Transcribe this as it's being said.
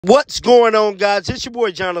What's going on, guys? It's your boy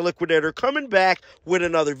John the Liquidator coming back with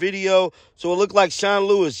another video. So it looked like Sean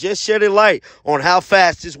Lewis just shedded light on how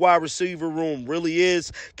fast this wide receiver room really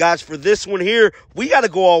is. Guys, for this one here, we got to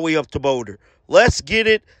go all the way up to Boulder. Let's get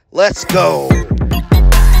it. Let's go.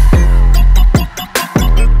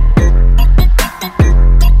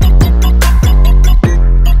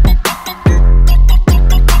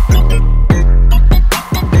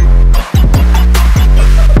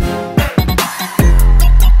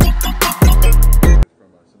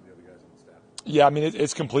 Yeah, I mean,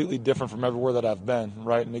 it's completely different from everywhere that I've been,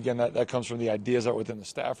 right? And again, that comes from the ideas that are within the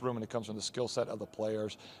staff room, and it comes from the skill set of the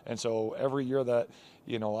players. And so every year that,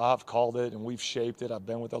 I've called it and we've shaped it, I've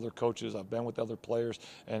been with other coaches, I've been with other players.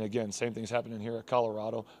 And again, same thing's happening here at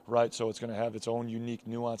Colorado, right? So it's going to have its own unique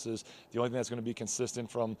nuances. The only thing that's going to be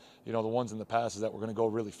consistent from, the ones in the past is that we're going to go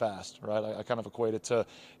really fast, right? I kind of equate it to,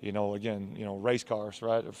 race cars,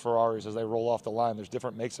 right? Ferraris, as they roll off the line, there's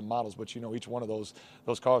different makes and models, but each one of those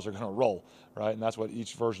cars are going to roll, right? And that's what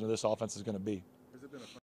each version of this offense is going to be.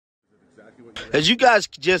 As you guys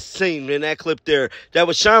just seen in that clip there, that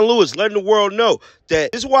was Sean Lewis letting the world know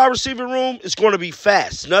that this wide receiver room is going to be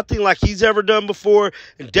fast. Nothing like he's ever done before,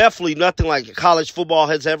 and definitely nothing like college football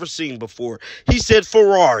has ever seen before. He said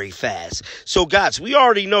Ferrari fast. So, guys, we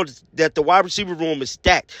already know that the wide receiver room is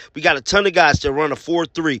stacked. We got a ton of guys that run a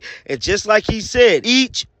 4.3. And just like he said,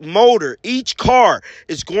 each motor, each car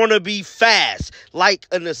is going to be fast, like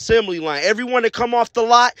an assembly line. Everyone that come off the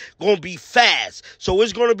lot going to be fast. So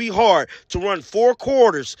it's going to be hard to run 4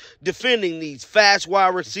 quarters defending these fast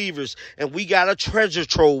wide receivers, and we got a treasure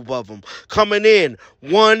trove of them coming in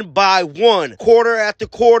one by one, quarter after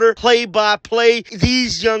quarter, play by play.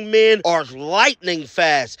 These young men are lightning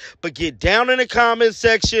fast. But get down in the comment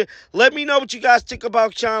section. Let me know what you guys think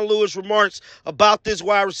about Sean Lewis' remarks about this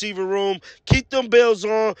wide receiver room. Keep them bells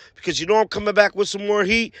on, because I'm coming back with some more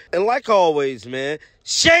heat. And like always, man,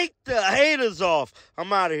 shake the haters off.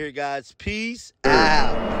 I'm out of here, guys. Peace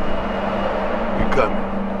out. Coming.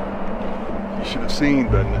 You should have seen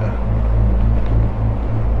by now.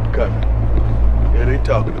 Coming. Yeah, they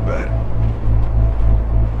talking about it.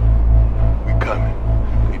 We coming.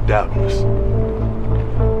 They doubting us.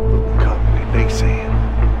 We coming. They saying.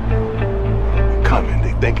 We coming.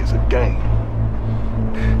 They think it's a game.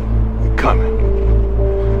 We coming.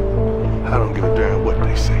 I don't give a damn what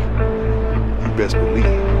they say. You best believe